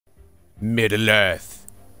Middle-earth.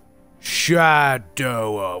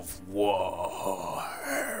 Shadow of War.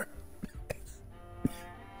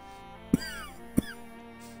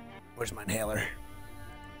 Where's my inhaler?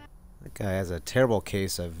 That guy has a terrible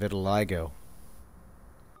case of vitiligo.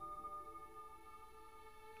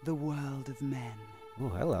 The world of men Oh,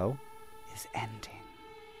 hello. is ending.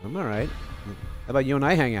 I'm alright. How about you and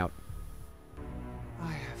I hang out?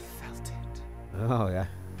 I have felt it. Oh, yeah.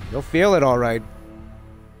 You'll feel it alright.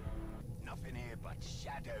 Nothing here but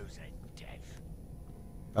shadows and death.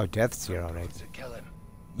 Oh, death's here alright. To kill him.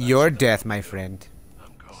 Your death, my friend.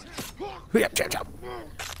 I'm going.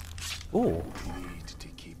 Ooh. Need to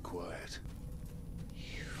keep quiet.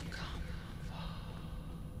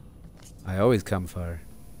 I always come far.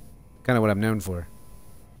 Kind of what I'm known for.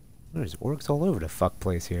 There's orcs all over the fuck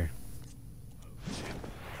place here.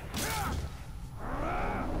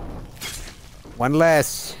 One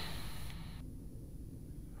less.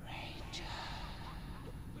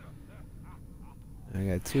 I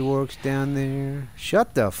got 2 orcs down there.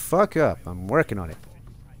 Shut the fuck up. I'm working on it.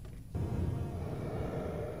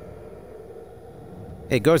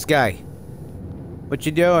 Hey, ghost guy. What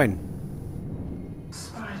you doing?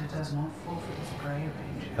 Spider does not forfeit his prey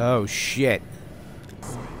range. Oh, shit.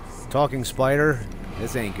 Talking spider?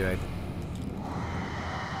 This ain't good.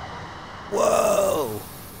 Whoa!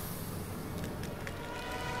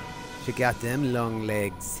 Check out them long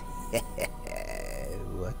legs.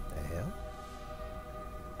 What the hell?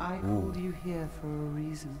 I called you here for a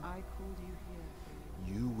reason. I called you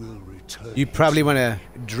here. You will return. You probably want to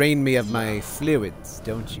drain me of my fluids,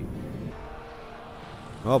 don't you?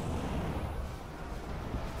 Oh.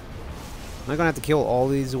 Am I gonna have to kill all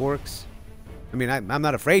these orcs? I mean, I'm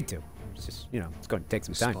not afraid to. It's just, you know, it's going to take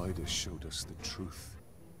some time. Spider showed us the truth.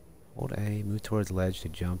 Hold A, move towards the ledge to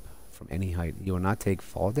jump from any height. You will not take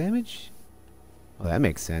fall damage? Oh, that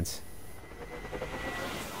makes sense.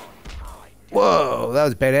 Whoa, that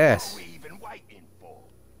was badass. What are we even waiting for?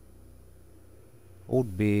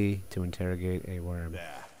 Hold B to interrogate a worm.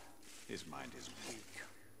 There. His mind is weak.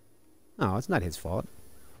 Oh, it's not his fault.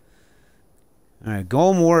 Alright,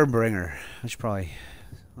 Golem Warbringer. I should probably...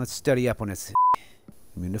 Let's study up on this.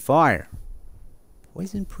 Immune to fire.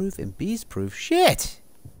 Poison proof and beast proof. Shit!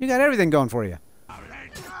 You got everything going for you.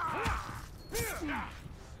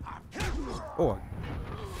 Oh.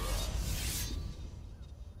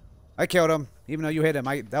 I killed him, even though you hit him.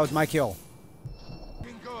 That was my kill.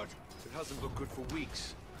 Been good. It hasn't looked good for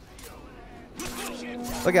weeks.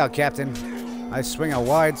 Look out, Captain. I swing a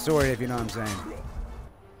wide sword, if you know what I'm saying.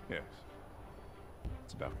 Yes.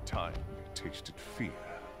 It's about time you tasted fear.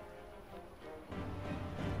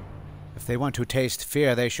 If they want to taste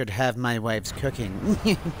fear, they should have my wife's cooking.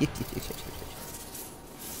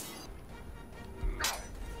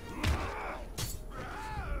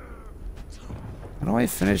 How do I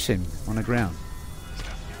finish him on the ground?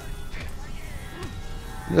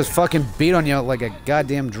 He just fucking beat on you like a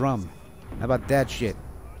goddamn drum. How about that shit?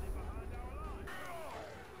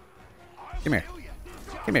 Come here.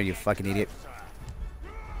 Come here, you fucking idiot.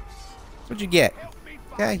 That's what you get.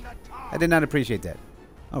 Okay? I did not appreciate that.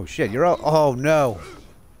 Oh shit, you're all... Oh no.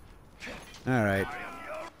 Alright.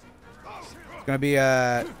 It's gonna be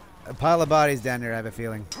a pile of bodies down there, I have a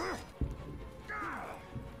feeling.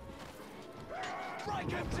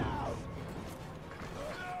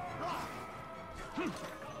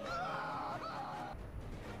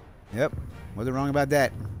 Yep. Wasn't wrong about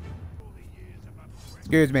that.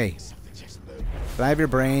 Excuse me. Can I have your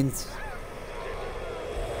brains?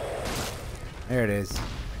 There it is.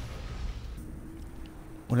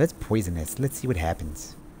 Well, let's poison this. Let's see what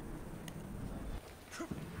happens.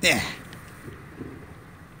 Yeah.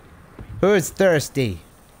 Who's thirsty?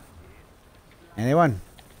 Anyone?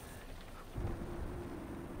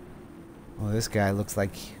 Well, this guy looks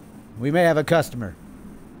like we may have a customer.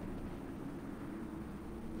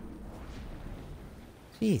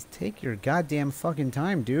 Jeez, take your goddamn fucking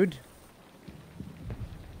time, dude.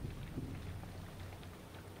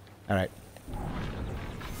 Alright.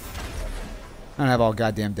 I don't have all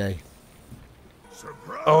goddamn day.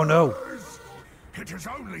 Surprise! Oh no! It is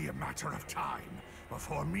only a matter of time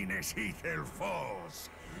before Minas Ithil falls.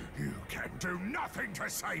 You can do nothing to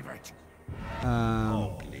save it.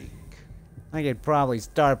 I could probably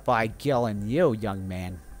start by killing you, young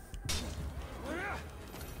man.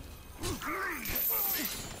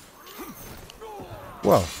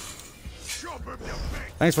 Whoa.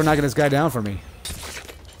 Thanks for knocking this guy down for me.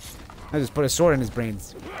 I just put a sword in his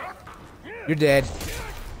brains. You're dead.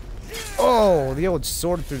 Oh, the old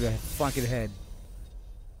sword through the fucking head.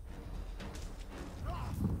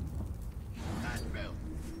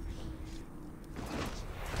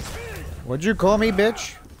 What'd you call me,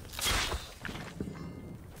 bitch?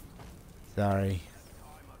 Sorry.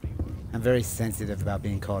 I'm very sensitive about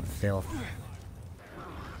being called filth.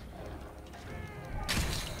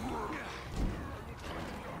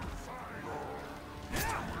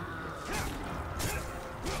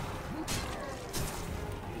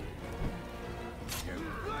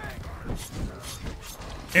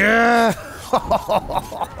 Yeah!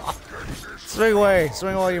 Swing away.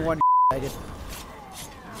 Swing all you want, you faggot.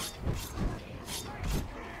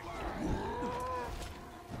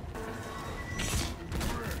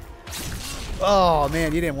 Oh,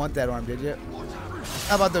 man, you didn't want that arm, did you?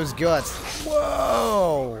 How about those guts?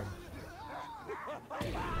 Whoa!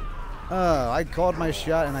 Oh, I called my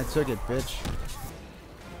shot and I took it, bitch.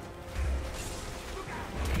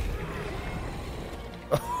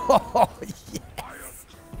 Oh, yes!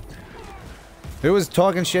 Who was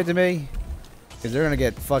talking shit to me? Because they're going to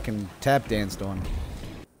get fucking tap danced on.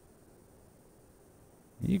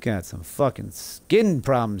 You got some fucking skin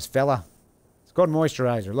problems, fella. It's called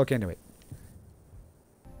moisturizer. Look into it.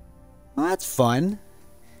 Well, that's fun.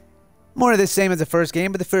 More of the same as the first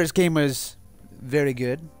game, but the first game was very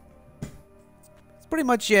good. It's pretty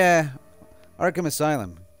much Arkham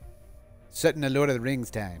Asylum. Set in the Lord of the Rings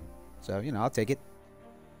time. So, you know, I'll take it.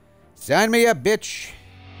 Sign me up, bitch.